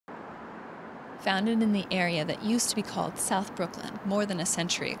Founded in the area that used to be called South Brooklyn more than a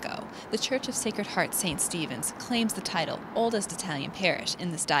century ago, the Church of Sacred Heart St. Stephen's claims the title oldest Italian parish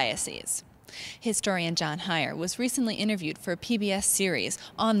in this diocese. Historian John Heyer was recently interviewed for a PBS series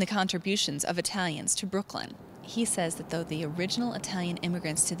on the contributions of Italians to Brooklyn. He says that though the original Italian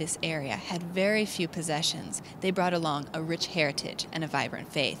immigrants to this area had very few possessions, they brought along a rich heritage and a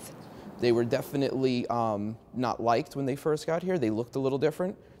vibrant faith. They were definitely not liked when they first got here. They looked a little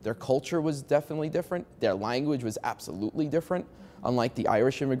different. Their culture was definitely different. Their language was absolutely different, unlike the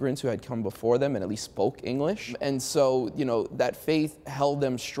Irish immigrants who had come before them and at least spoke English. And so, that faith held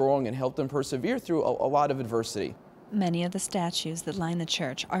them strong and helped them persevere through a lot of adversity. Many of the statues that line the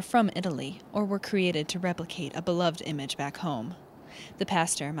church are from Italy or were created to replicate a beloved image back home. The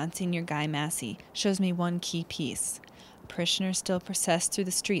pastor, Monsignor Guy Massey, shows me one key piece. Parishioners still process through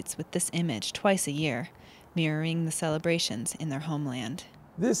the streets with this image twice a year, mirroring the celebrations in their homeland.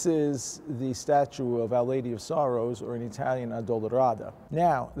 This is the statue of Our Lady of Sorrows, or in Italian, Addolorata.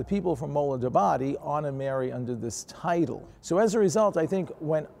 Now, the people from Mola de Bari honor Mary under this title. So as a result, I think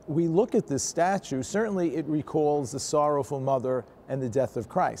when we look at this statue, certainly it recalls the sorrowful mother and the death of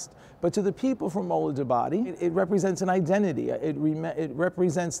Christ. But to the people from Mola de Bari, it represents an identity. It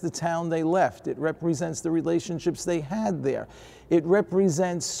represents the town they left. It represents the relationships they had there. It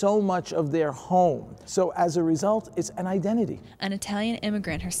represents so much of their home. So as a result, it's an identity. An Italian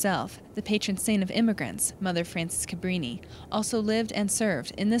immigrant herself, the patron saint of immigrants, Mother Frances Cabrini, also lived and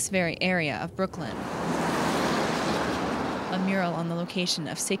served in this very area of Brooklyn. A mural on the location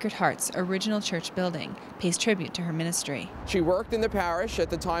of Sacred Heart's original church building pays tribute to her ministry. She worked in the parish at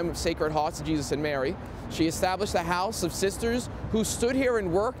the time of Sacred Hearts of Jesus and Mary. She established a house of sisters who stood here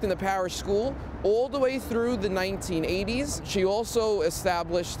and worked in the parish school all the way through the 1980s. She also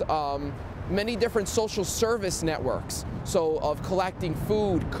established many different social service networks, so of collecting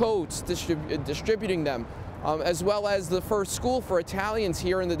food, coats, distributing them, as well as the first school for Italians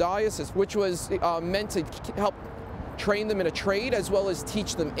here in the diocese, which was meant to help train them in a trade as well as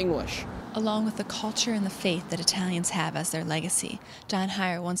teach them English. Along with the culture and the faith that Italians have as their legacy, John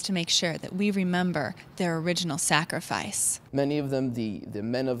Heyer wants to make sure that we remember their original sacrifice. Many of them, the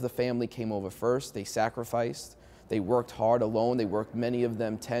men of the family came over first. They sacrificed. They worked hard alone. They worked, many of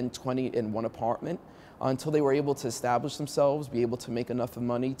them, 10, 20 in one apartment until they were able to establish themselves, be able to make enough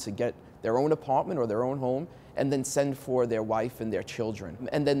money to get their own apartment or their own home, and then send for their wife and their children.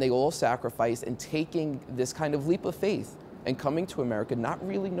 And then they all sacrificed in taking this kind of leap of faith and coming to America, not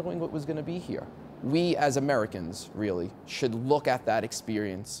really knowing what was going to be here. We as Americans, really, should look at that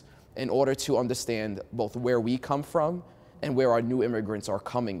experience in order to understand both where we come from and where our new immigrants are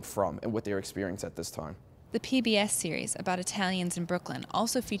coming from and what they're experiencing at this time. The PBS series about Italians in Brooklyn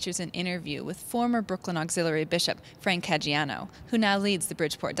also features an interview with former Brooklyn Auxiliary Bishop Frank Caggiano, who now leads the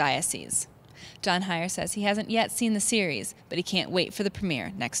Bridgeport Diocese. John Heyer says he hasn't yet seen the series, but he can't wait for the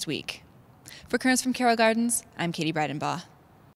premiere next week. For Currents from Carroll Gardens, I'm Katie Breidenbach.